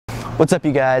What's up,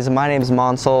 you guys? My name is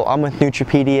Monsol. I'm with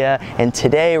Nootropedia, and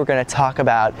today we're going to talk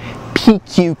about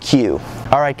PQQ.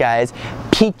 Alright guys,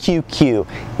 PQQ.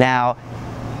 Now,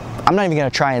 I'm not even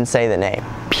going to try and say the name.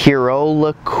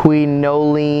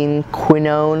 Pyrroloquinoline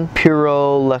quinone.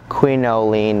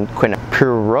 Pyrroloquinoline quinone.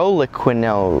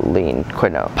 Pyrroloquinoline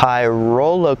quinone.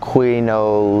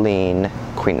 Pyrroloquinoline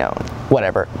quinone.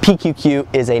 Whatever. PQQ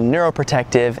is a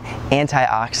neuroprotective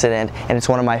antioxidant, and it's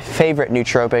one of my favorite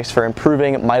nootropics for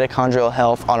improving mitochondrial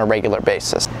health on a regular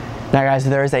basis. Now guys,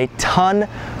 there's a ton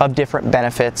of different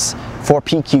benefits for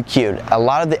PQQ. A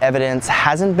lot of the evidence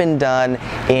hasn't been done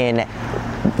in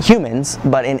humans,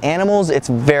 but in animals it's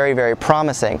very, very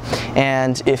promising.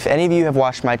 And if any of you have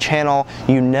watched my channel,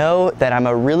 you know that I'm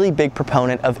a really big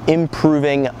proponent of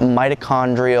improving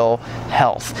mitochondrial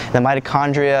health. The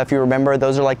mitochondria, if you remember,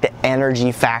 those are like the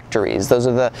energy factories. Those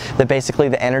are basically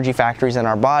the energy factories in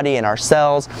our body and our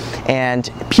cells, and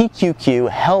PQQ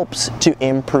helps to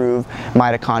improve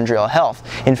mitochondrial health.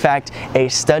 In fact, a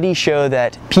study showed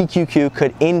that PQQ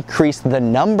could increase the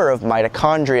number of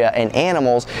mitochondria in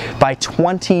animals by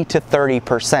 20 to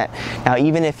 30%. Now,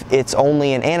 even if it's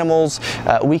only in animals,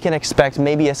 we can expect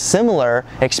maybe a similar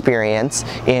experience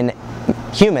in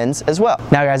humans as well.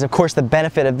 Now guys, of course the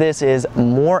benefit of this is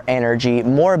more energy,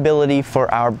 more ability for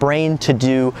our brain to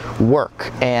do work.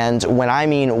 And when I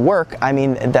mean work, I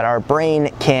mean that our brain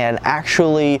can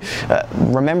actually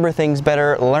remember things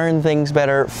better, learn things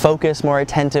better, focus more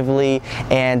attentively,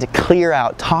 and clear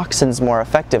out toxins more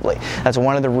effectively. That's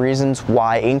one of the reasons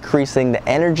why increasing the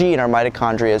energy in our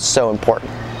mitochondria is so important.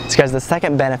 So guys, the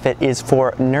second benefit is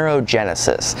for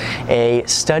neurogenesis. A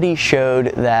study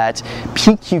showed that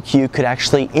PQQ could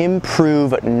actually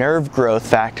improve nerve growth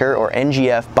factor, or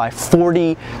NGF, by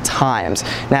 40 times.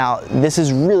 Now, this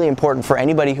is really important for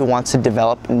anybody who wants to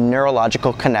develop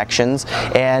neurological connections,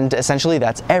 and essentially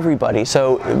that's everybody.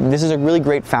 So this is a really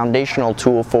great foundational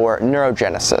tool for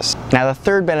neurogenesis. Now, the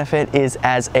third benefit is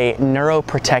as a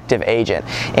neuroprotective agent.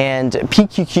 And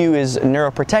PQQ is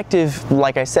neuroprotective,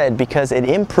 like I said, because it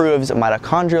improves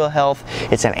mitochondrial health,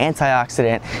 it's an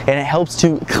antioxidant, and it helps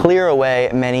to clear away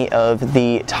many of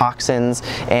the toxins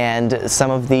and some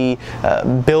of the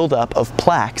buildup of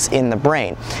plaques in the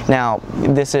brain. Now,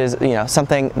 this is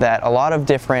something that a lot of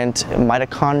different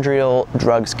mitochondrial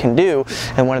drugs can do,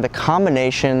 and one of the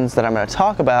combinations that I'm going to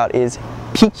talk about is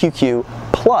PQQ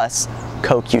plus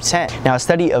CoQ10. Now, a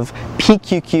study of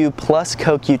PQQ plus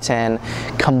CoQ10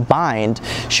 combined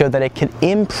showed that it could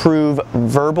improve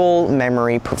verbal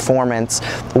memory performance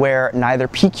where neither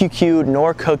PQQ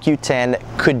nor CoQ10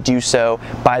 could do so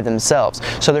by themselves.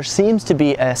 So there seems to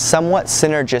be a somewhat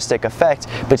synergistic effect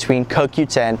between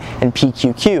CoQ10 and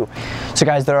PQQ. So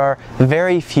guys, there are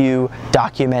very few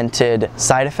documented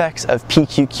side effects of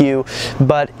PQQ,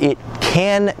 but it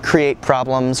can create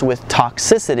problems with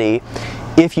toxicity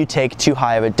if you take too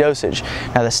high of a dosage.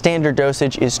 Now, the standard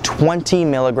dosage is 20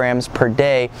 milligrams per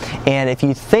day, and if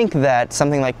you think that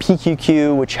something like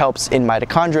PQQ, which helps in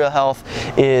mitochondrial health,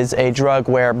 is a drug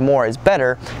where more is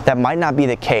better, that might not be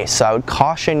the case. So I would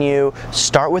caution you,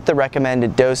 start with the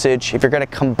recommended dosage. If you're going to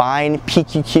combine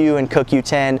PQQ and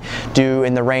CoQ10, do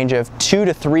in the range of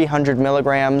 200 to 300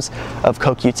 milligrams of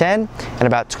CoQ10 and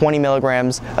about 20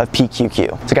 milligrams of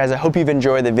PQQ. So guys, I hope you've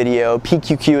enjoyed the video.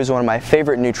 PQQ is one of my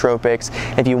favorite nootropics.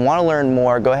 If you want to learn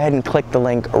more, go ahead and click the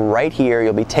link right here.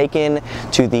 You'll be taken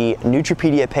to the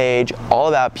Nootropedia page all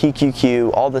about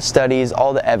PQQ, all the studies,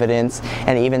 all the evidence,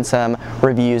 and even some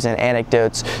reviews and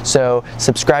anecdotes. So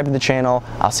subscribe to the channel.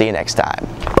 I'll see you next time.